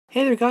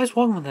Hey there guys,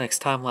 welcome to the next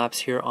time lapse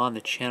here on the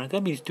channel. I'm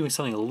going to be doing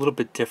something a little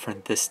bit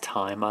different this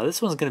time.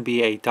 This one's going to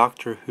be a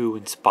Doctor Who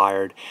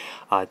inspired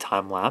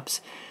time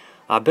lapse.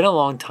 Been a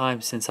long time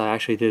since I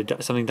actually did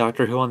something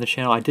Doctor Who on the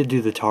channel. I did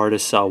do the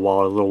TARDIS a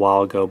little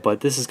while ago,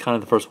 but this is kind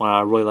of the first one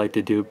I really like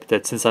to do,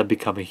 that since I've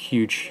become a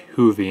huge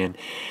Whovian,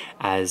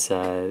 as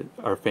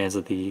our fans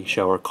of the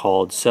show are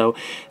called. So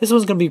this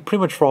one's going to be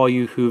pretty much for all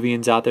you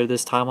Whovians out there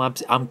this time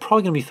lapse. I'm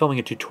probably going to be filming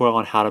a tutorial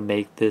on how to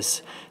make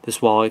this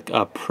wallet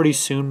pretty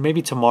soon,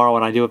 maybe tomorrow,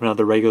 and I do have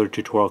another regular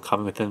tutorial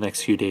coming within the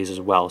next few days as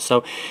well.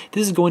 So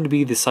this is going to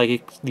be the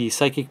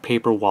psychic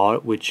paper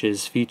wallet, which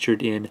is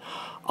featured in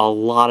a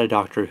lot of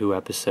Doctor Who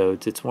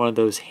episodes. It's one of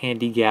those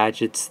handy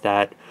gadgets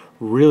that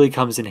really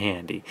comes in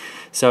handy.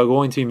 So I'm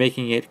going to be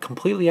making it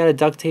completely out of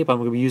duct tape. I'm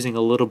going to be using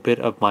a little bit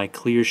of my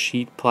clear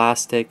sheet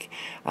plastic,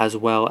 as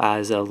well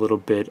as a little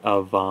bit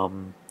of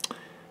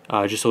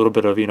just a little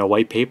bit of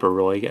white paper.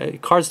 Really,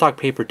 cardstock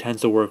paper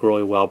tends to work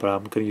really well, but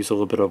I'm going to use a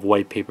little bit of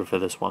white paper for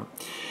this one.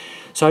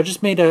 So I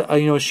just made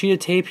a sheet of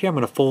tape here. I'm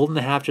going to fold it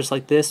in half just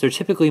like this. They're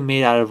typically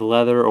made out of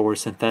leather or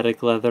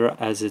synthetic leather,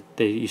 as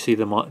you see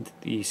the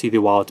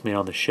wallets made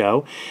on the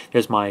show.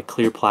 There's my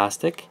clear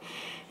plastic.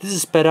 This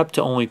is sped up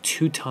to only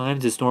 2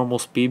 times its normal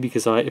speed,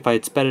 because if I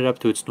had sped it up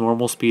to its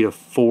normal speed of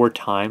 4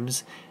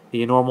 times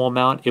the normal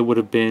amount, it would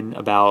have been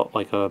about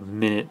like a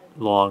minute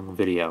long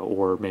video,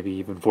 or maybe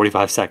even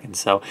 45 seconds.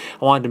 So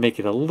I wanted to make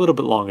it a little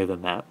bit longer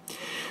than that.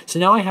 So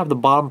now I have the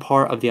bottom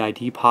part of the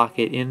ID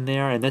pocket in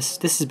there, and this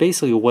is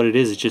basically what it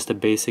is. It's just a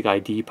basic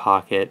ID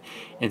pocket.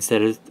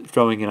 Instead of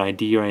throwing an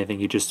ID or anything,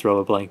 you just throw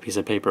a blank piece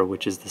of paper,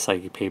 which is the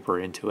psychic paper,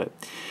 into it.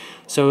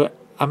 So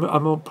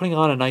I'm putting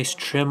on a nice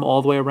trim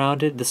all the way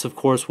around it. This, of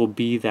course, will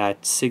be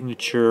that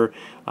signature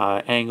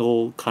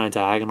angle, kind of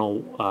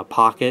diagonal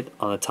pocket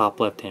on the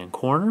top left-hand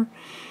corner.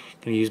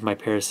 I'm going to use my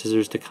pair of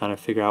scissors to kind of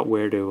figure out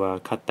where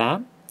to cut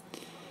that.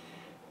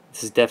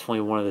 This is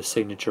definitely one of the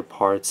signature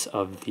parts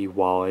of the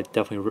wallet.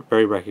 Definitely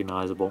very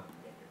recognizable.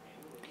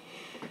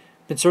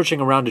 Been searching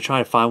around to try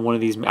to find one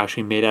of these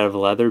actually made out of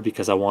leather,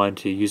 because I wanted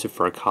to use it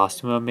for a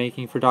costume I'm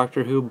making for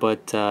Doctor Who,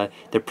 but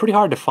they're pretty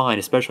hard to find,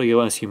 especially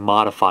unless you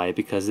modify it,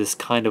 because this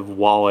kind of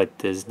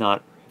wallet is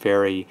not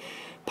very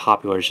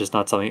popular. It's just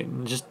not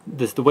something,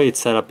 the way it's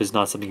set up is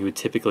not something you would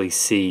typically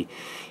see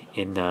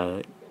in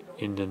the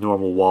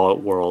normal wallet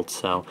world.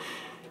 So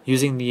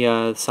using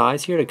the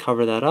size here to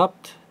cover that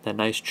up, that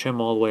nice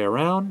trim all the way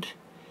around.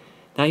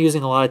 Not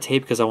using a lot of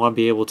tape, because I want to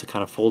be able to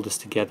kind of fold this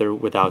together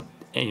without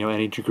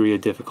any degree of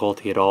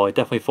difficulty at all. It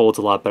definitely folds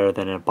a lot better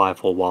than a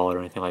bifold wallet or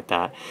anything like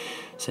that.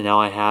 So now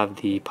I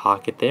have the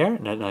pocket there,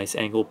 and a nice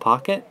angled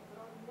pocket.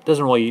 It's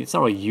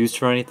not really used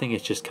for anything,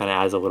 it just kind of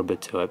adds a little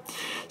bit to it.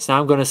 So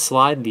now I'm going to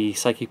slide the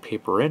psychic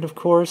paper in, of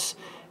course.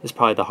 It's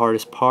probably the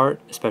hardest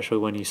part, especially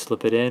when you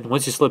slip it in.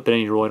 Once you slip it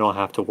in, you really don't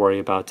have to worry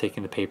about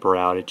taking the paper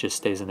out. It just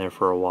stays in there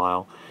for a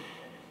while.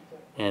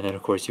 And then,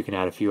 of course, you can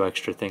add a few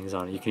extra things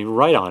on it. You can even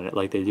write on it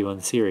like they do on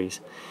the series.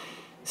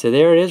 So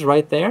there it is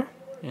right there.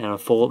 And I'll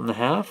fold it in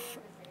half.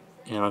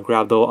 And I'll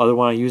grab the other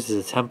one I used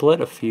as a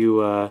template a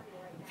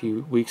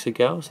few weeks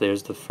ago. So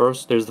there's the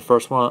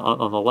first one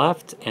on the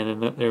left.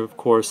 And then there, of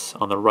course,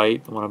 on the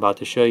right, the one I'm about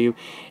to show you,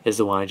 is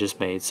the one I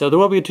just made. So there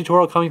will be a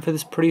tutorial coming for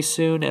this pretty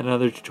soon, and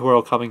another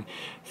tutorial coming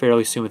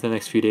fairly soon within the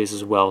next few days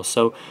as well.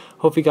 So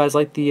hope you guys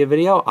liked the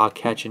video. I'll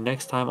catch you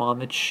next time on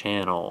the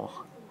channel.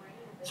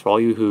 It's for all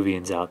you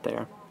Whovians out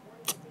there.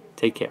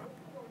 Take care.